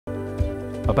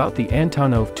About the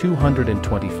Antonov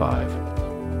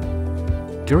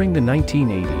 225. During the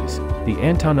 1980s, the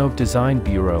Antonov Design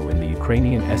Bureau in the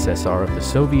Ukrainian SSR of the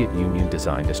Soviet Union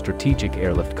designed a strategic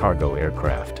airlift cargo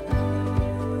aircraft.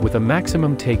 With a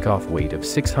maximum takeoff weight of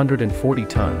 640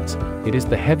 tons, it is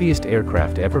the heaviest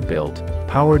aircraft ever built,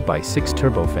 powered by 6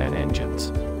 turbofan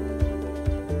engines.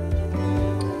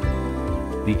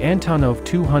 The Antonov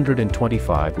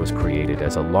 225 was created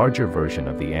as a larger version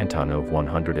of the Antonov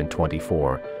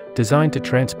 124, designed to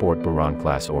transport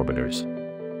Buran-class orbiters.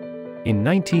 In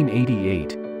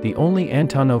 1988, the only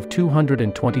Antonov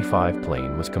 225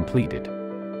 plane was completed.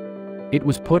 It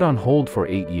was put on hold for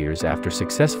 8 years after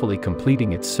successfully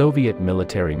completing its Soviet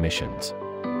military missions.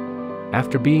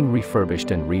 After being refurbished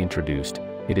and reintroduced,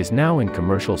 it is now in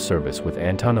commercial service with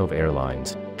Antonov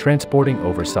Airlines, transporting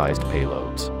oversized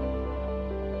payloads.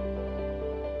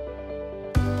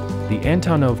 The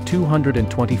Antonov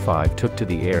 225 took to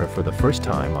the air for the first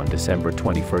time on December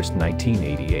 21,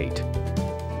 1988.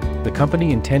 The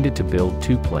company intended to build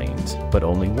 2 planes, but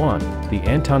only one, the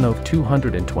Antonov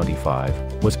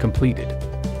 225, was completed.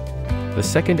 The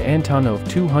second Antonov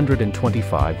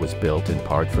 225 was built in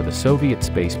part for the Soviet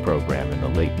space program in the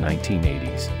late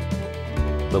 1980s.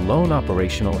 The lone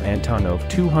operational Antonov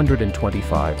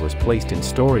 225 was placed in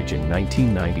storage in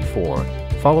 1994,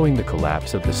 following the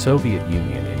collapse of the Soviet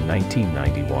Union in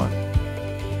 1991,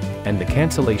 and the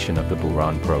cancellation of the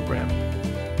Buran program.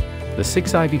 The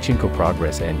 6 Ivichenko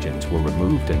Progress engines were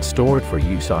removed and stored for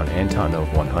use on Antonov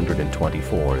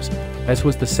 124s, as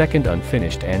was the second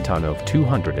unfinished Antonov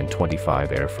 225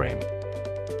 airframe.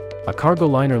 A cargo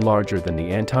liner larger than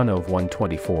the Antonov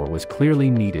 124 was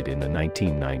clearly needed in the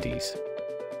 1990s.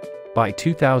 By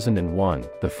 2001,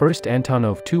 the first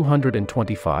Antonov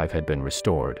 225 had been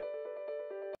restored.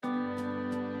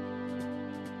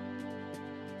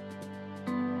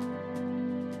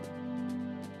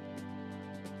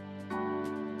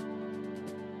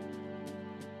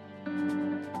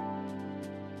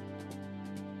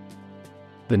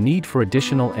 The need for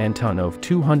additional Antonov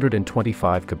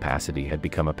 225 capacity had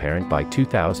become apparent by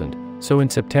 2000, so in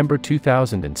September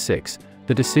 2006,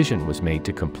 the decision was made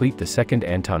to complete the second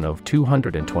Antonov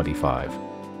 225.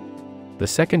 The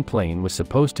second plane was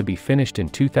supposed to be finished in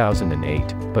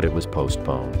 2008, but it was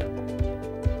postponed.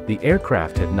 The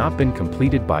aircraft had not been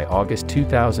completed by August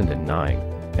 2009,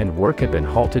 and work had been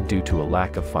halted due to a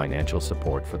lack of financial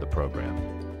support for the program.